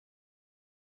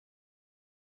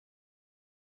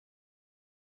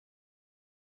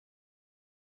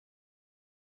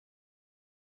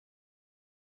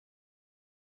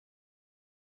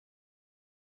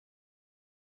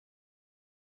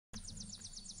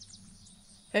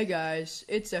Hey guys,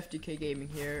 it's FDK Gaming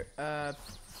here.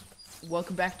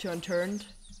 Welcome back to Unturned.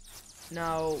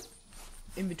 Now,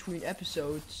 in between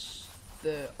episodes,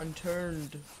 the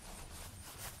Unturned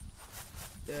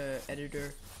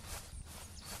editor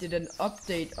did an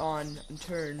update on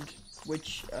Unturned,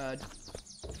 which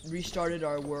restarted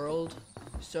our world.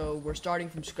 So we're starting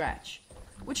from scratch,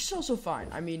 which is also fine.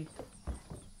 I mean,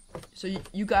 so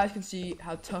you guys can see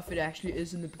how tough it actually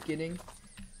is in the beginning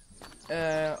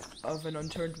of an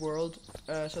Unturned world,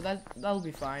 so that'll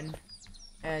be fine.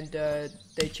 And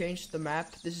they changed the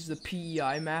map. This is the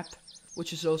PEI map,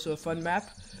 which is also a fun map.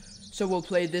 So we'll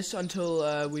play this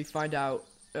until we find out,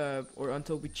 or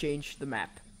until we change the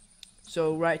map.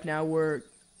 So right now we're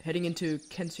heading into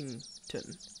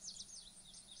Kensington,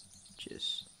 which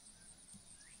is,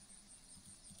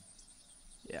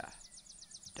 yeah,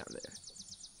 down there.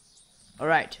 All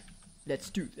right, let's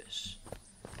do this.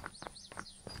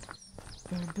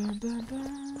 Oh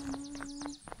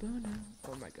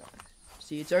my god.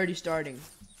 See, it's already starting,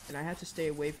 and I have to stay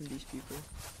away from these people.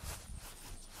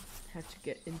 I have to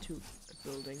get into a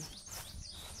building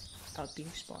without being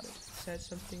spotted. Is that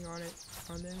something on it,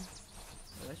 on there?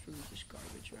 Oh, that's really just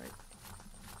garbage, right?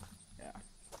 Yeah.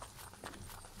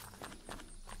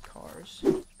 Cars.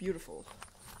 Beautiful.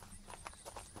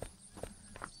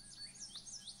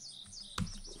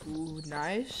 Ooh,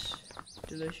 nice.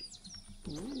 Delicious.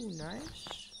 Ooh, nice.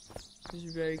 This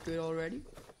is very good already.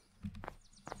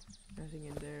 Nothing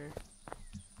in there.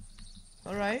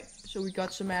 Alright, so we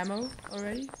got some ammo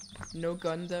already. No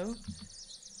gun though.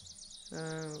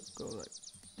 Go like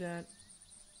that.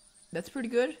 That's pretty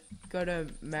good. Got a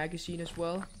magazine as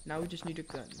well. Now we just need a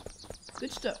gun.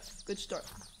 Good stuff. Good start.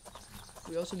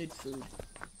 We also need food.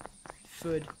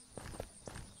 Food.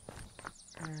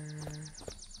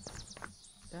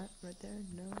 That right there?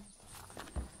 No.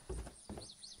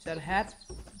 Is that a hat?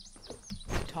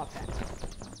 Top hat.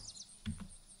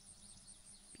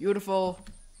 Beautiful.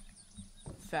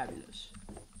 Fabulous.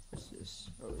 What's this?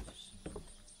 Oh, it's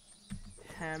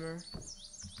hammer.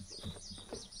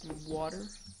 Water.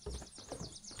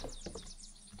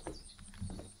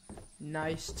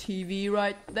 Nice TV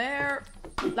right there.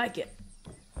 Like it.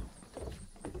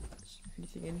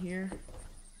 Anything in here?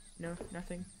 No,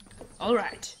 nothing.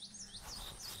 Alright.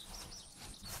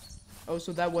 Oh,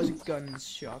 so that was a guns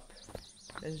shop.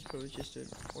 This is probably just an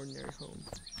ordinary home.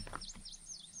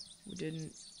 We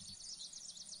didn't...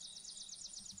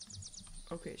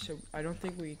 Okay, so I don't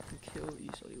think we can kill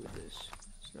easily with this.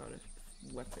 It's not a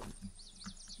weapon,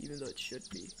 even though it should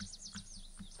be.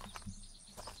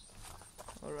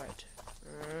 Alright.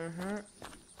 Yeah.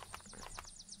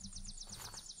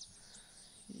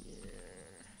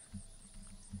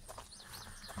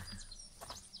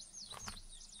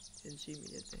 Didn't see me,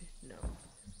 did they? No.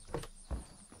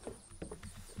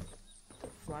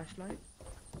 Flashlight.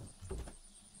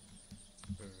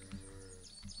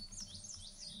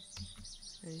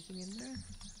 Anything in there?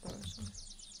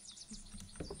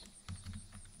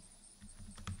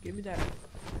 Give me that.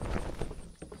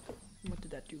 What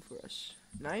did that do for us?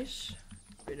 Nice.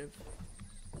 Bit of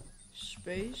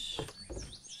space.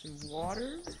 Some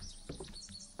water.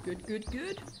 Good, good,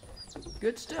 good.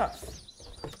 Good stuff.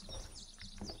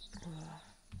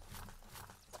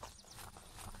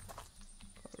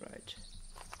 Alright.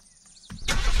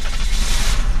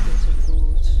 Get some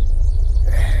fools.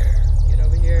 Get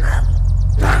over here.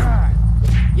 Ah,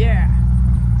 yeah.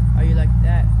 How you like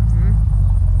that?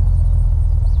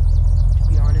 To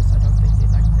be honest, I don't think they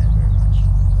like that very much.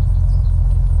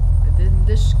 And then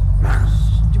this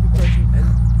stupid person and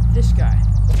this guy.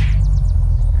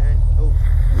 And oh,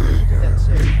 what did that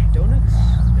say? Donuts?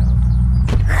 No.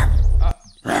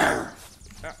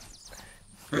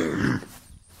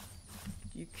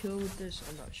 Do you kill with this?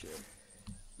 I'm not sure.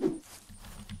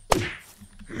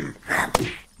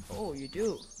 Oh, you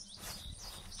do.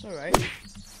 It's alright.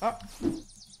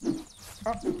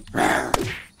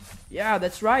 Yeah,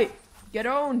 that's right. Get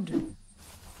owned.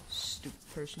 Stupid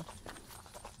person.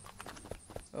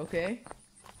 Okay.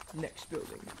 Next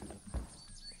building.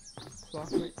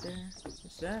 Clock right there.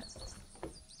 What's that?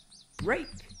 Rake.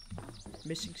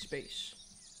 Missing space.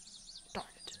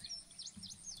 Darn it.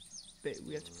 Wait,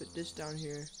 we have to put this down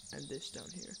here and this down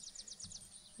here.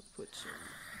 We'll put some...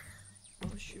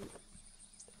 Oh shoot.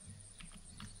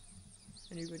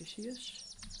 Anybody see us?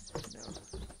 No.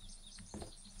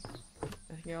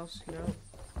 Nothing else? No.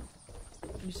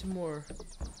 Need some more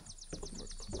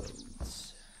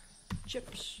clothes.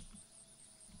 Chips.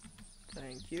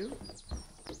 Thank you.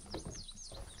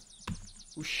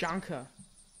 Ushanka.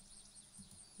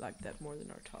 Like that more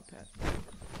than our top hat.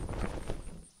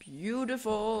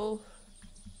 Beautiful.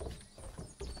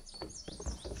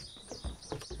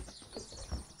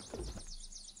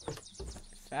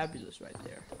 fabulous right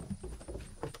there.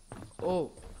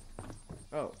 Oh.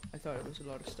 Oh, I thought it was a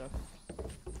lot of stuff.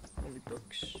 Only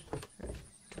books.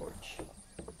 Torch.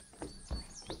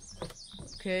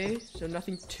 Okay, so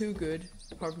nothing too good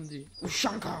apart from the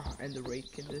Ushanka and the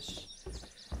rake in this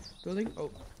building.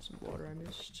 Oh, some water I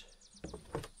missed.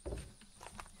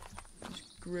 This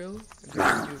grill and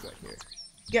there's a dude right here.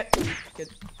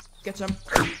 Get some.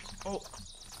 Oh,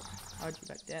 how'd you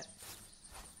like that?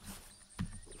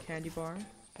 Candy bar,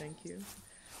 thank you.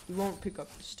 We won't pick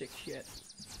up the sticks yet.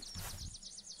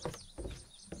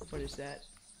 What is that?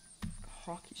 A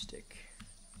hockey stick.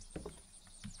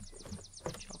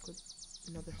 Chocolate.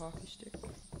 Another hockey stick.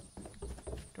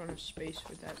 Don't have space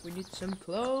for that. We need some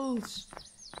clothes.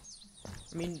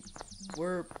 I mean,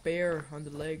 we're bare on the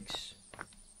legs,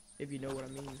 if you know what I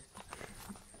mean.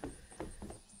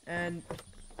 And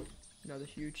another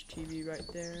huge TV right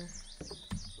there.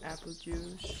 Apple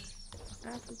juice.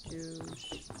 Apple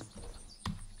juice.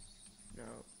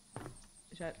 No.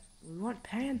 Is that... We want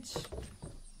pants!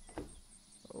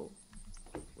 Oh.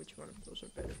 Which one of those are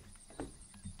better?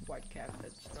 White cap,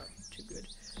 that's not too good.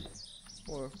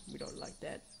 Or, we don't like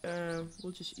that.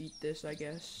 We'll just eat this, I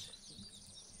guess.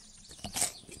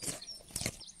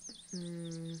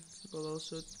 We'll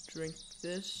also drink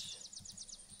this.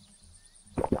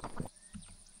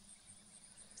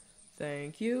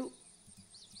 Thank you.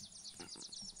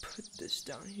 Put this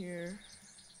down here.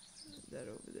 That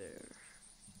over there.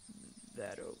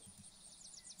 That over.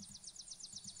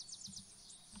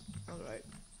 Alright.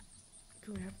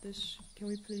 Can we have this? Can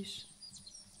we please?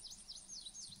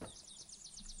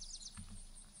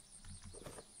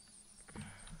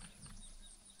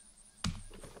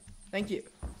 Thank you.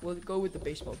 We'll go with the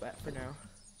baseball bat for now.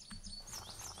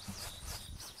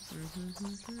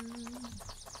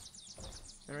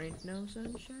 There ain't no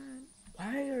sunshine.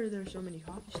 Why are there so many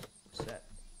hockey sticks? What's that?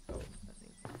 Oh,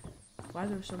 nothing. Why are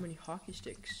there so many hockey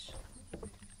sticks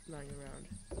lying around?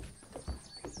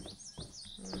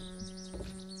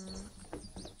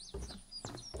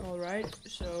 Alright,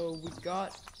 so we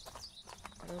got...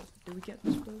 did we get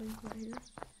this building right here?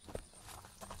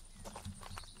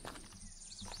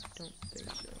 Don't think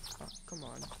so. Oh, come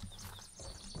on.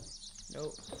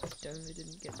 Nope, definitely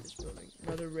didn't get this building.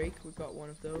 Another rake, we got one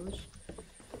of those.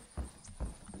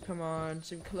 Come on,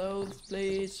 some clothes,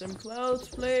 please. Some clothes,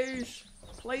 please.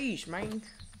 Please, man.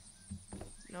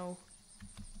 No.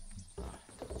 Oh,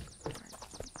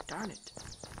 darn it.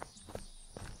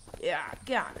 Yeah,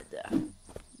 got it there.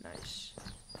 Nice.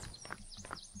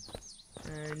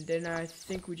 And then I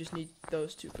think we just need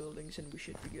those two buildings and we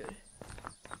should be good.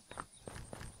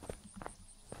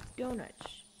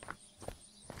 Donuts.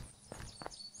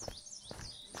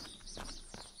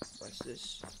 What's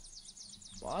this?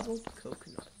 Bottled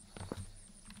coconut.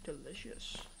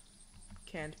 Delicious.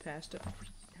 Canned pasta. I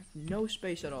have no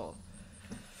space at all.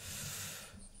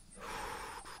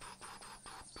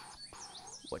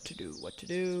 What to do? What to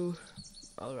do?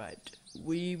 Alright.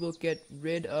 We will get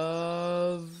rid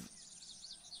of...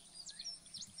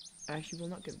 Actually, we'll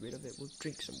not get rid of it. We'll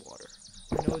drink some water.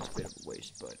 I know it's a bit of a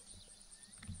waste, but...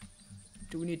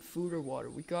 Do we need food or water?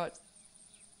 We got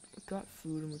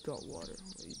food and we got water.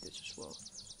 We'll eat this as well.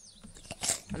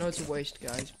 I know it's a waste,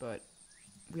 guys, but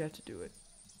we have to do it.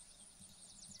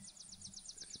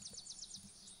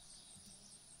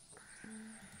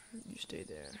 You stay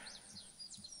there.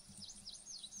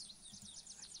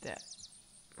 Like that.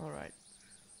 Alright.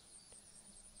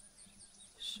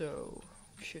 So,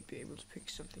 we should be able to pick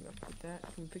something up with that.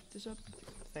 Can we pick this up?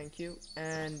 Thank you.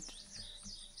 And...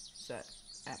 what's that?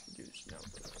 Apple juice. No.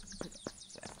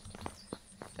 That.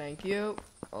 Thank you.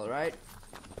 Alright.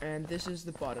 And this is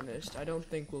the botanist. I don't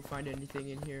think we'll find anything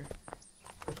in here.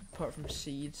 Apart from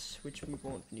seeds, which we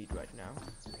won't need right now.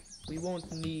 We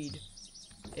won't need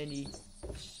any...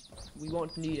 We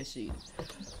won't need a seed.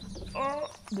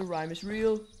 Oh! The rhyme is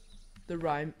real. The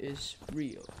rhyme is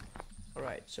real.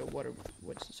 Alright, so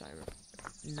what's the timer?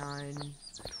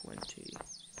 9:20.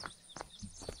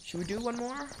 Should we do one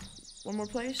more? One more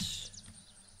place?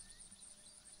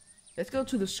 Let's go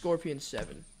to the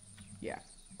Scorpion-7. Yeah.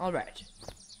 Alright.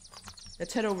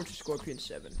 Let's head over to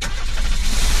Scorpion-7.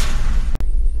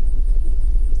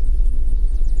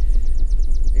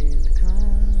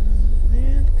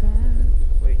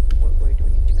 Wait, what way do we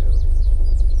need to go?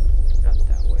 Not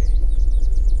that way.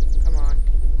 Come on.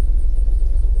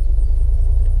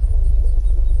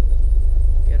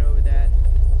 Get over that.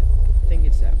 I think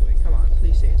it's that way. Come on,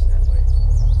 please say it's that way.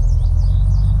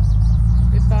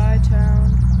 Goodbye, town.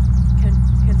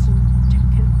 Kensington?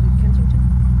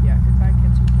 Yeah, goodbye,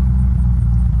 Kensington.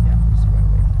 Yeah, this is the right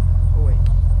way. Oh, wait.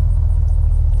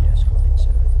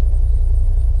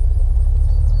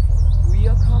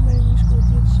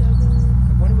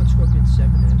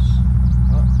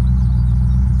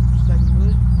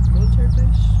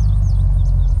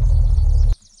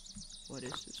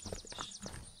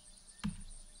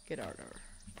 get out our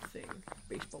thing.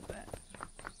 Baseball bat.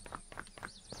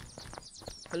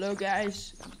 Hello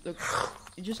guys. Look,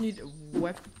 you just need a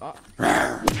weapon. Oh.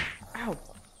 Ow.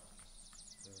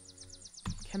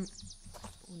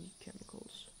 We need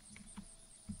chemicals.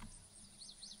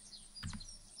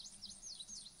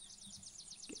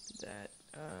 Get that.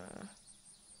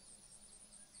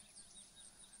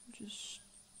 Just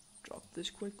drop this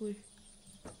quickly.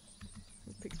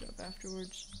 We'll pick it up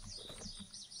afterwards.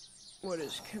 What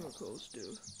does chemicals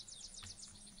do?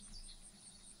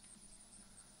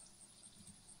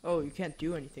 Oh, you can't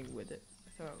do anything with it. I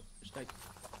thought it was like.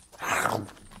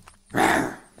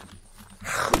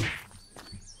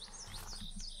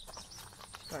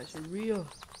 These guys are real.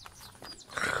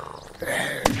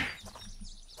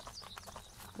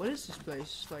 What is this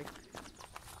place like?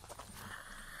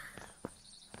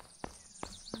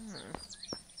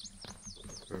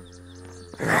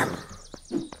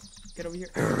 Get over here.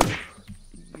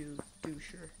 You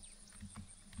doucher.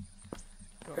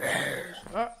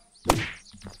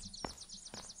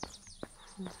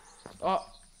 Oh,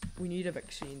 we need a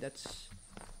vaccine. That's.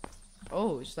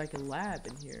 Oh, it's like a lab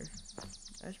in here.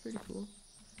 That's pretty cool.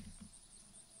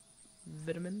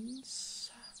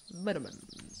 Vitamins.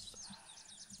 Vitamins.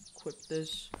 Equip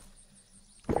this.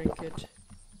 Drink it.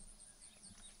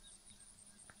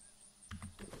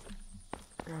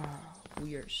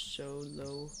 We are so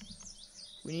low.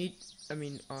 We need,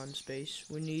 on space.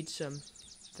 We need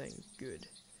something good.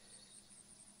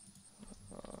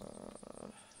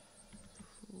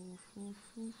 You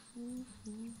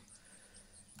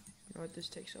know what? This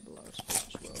takes up a lot of space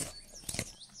as well.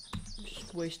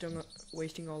 Just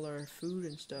wasting all our food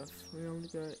and stuff. We only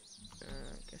got. I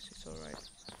guess it's all right.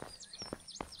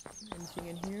 Anything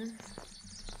in here?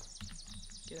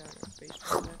 Get out of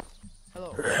baseball net.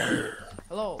 Hello.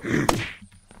 Hello.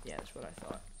 Yeah, that's what I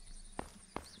thought.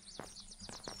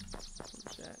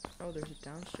 What's that? Oh, there's a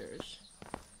downstairs.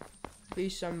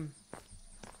 Please, something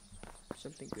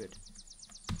good.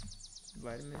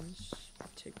 Vitamins.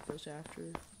 Take those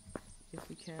after, if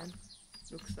we can.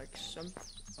 Looks like some.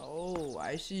 Oh,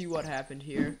 I see what happened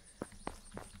here.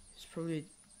 It's probably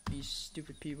these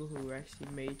stupid people who actually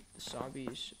made the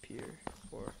zombies appear,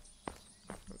 or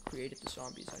created the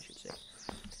zombies, I should say.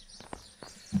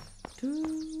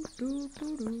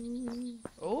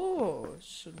 Oh,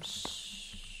 some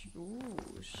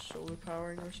solar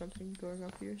powering or something going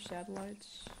up here.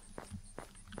 Satellites.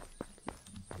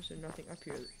 Is there nothing up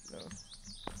here though?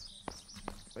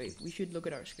 Wait, we should look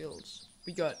at our skills.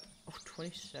 We got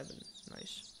 27.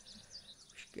 Nice.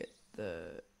 We should get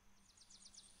the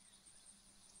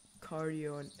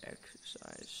cardio and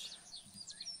exercise.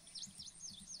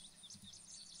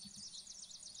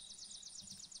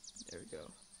 There we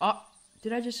go. Ah,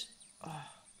 did I just?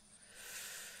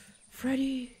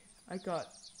 Freddy, I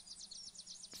got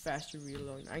faster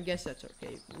reloading. I guess that's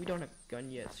okay. We don't have a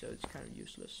gun yet, so it's kind of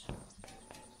useless.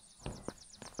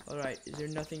 Alright, is there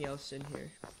nothing else in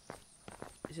here?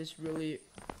 Is this really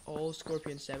all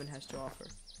Scorpion-7 has to offer?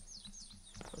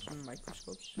 Oh, some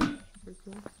microscopes. Pretty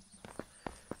cool.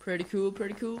 Pretty cool,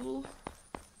 pretty cool.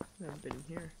 I haven't been in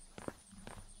here.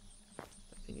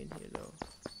 Nothing in here though.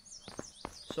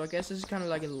 So I guess this is kind of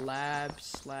like a lab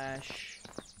slash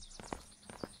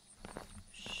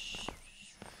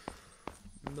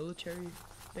military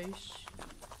base,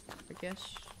 I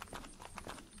guess.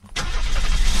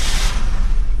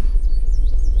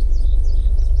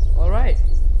 Alright.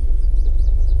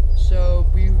 So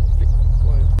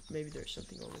well, maybe there's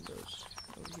something over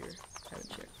here. Haven't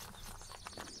checked.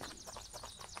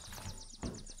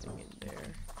 Nothing in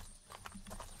there.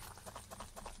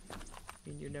 I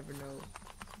mean, you never know.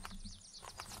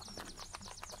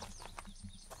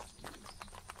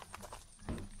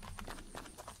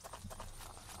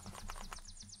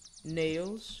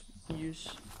 Nails.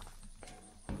 Use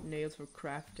nails for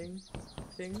crafting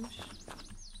things.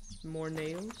 More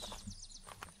nails.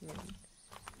 Yeah.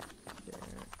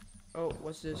 Oh,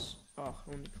 what's this? Oh,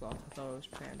 only cloth. I thought it was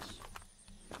pants.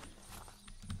 I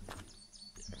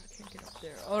can't get up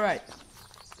there. Alright.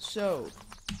 So,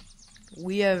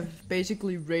 we have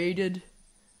basically raided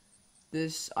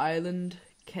this island.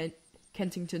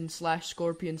 Kensington /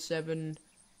 Scorpion-7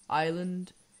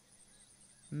 island.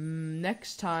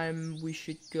 Next time we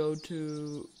should go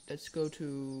to. Should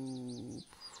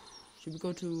we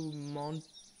go to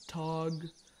Montague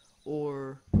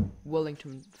or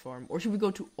Wellington Farm, or should we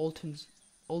go to Alton's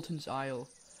Isle?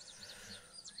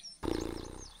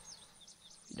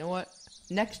 You know what?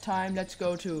 Next time, let's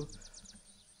go to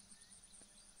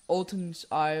Alton's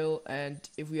Isle, and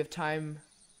if we have time,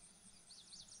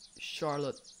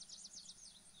 Charlottetown.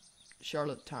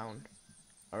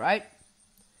 All right.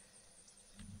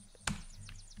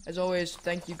 As always,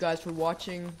 thank you guys for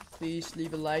watching. Please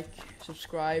leave a like,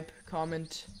 subscribe,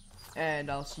 comment, and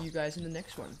I'll see you guys in the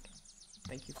next one.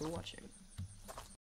 Thank you for watching.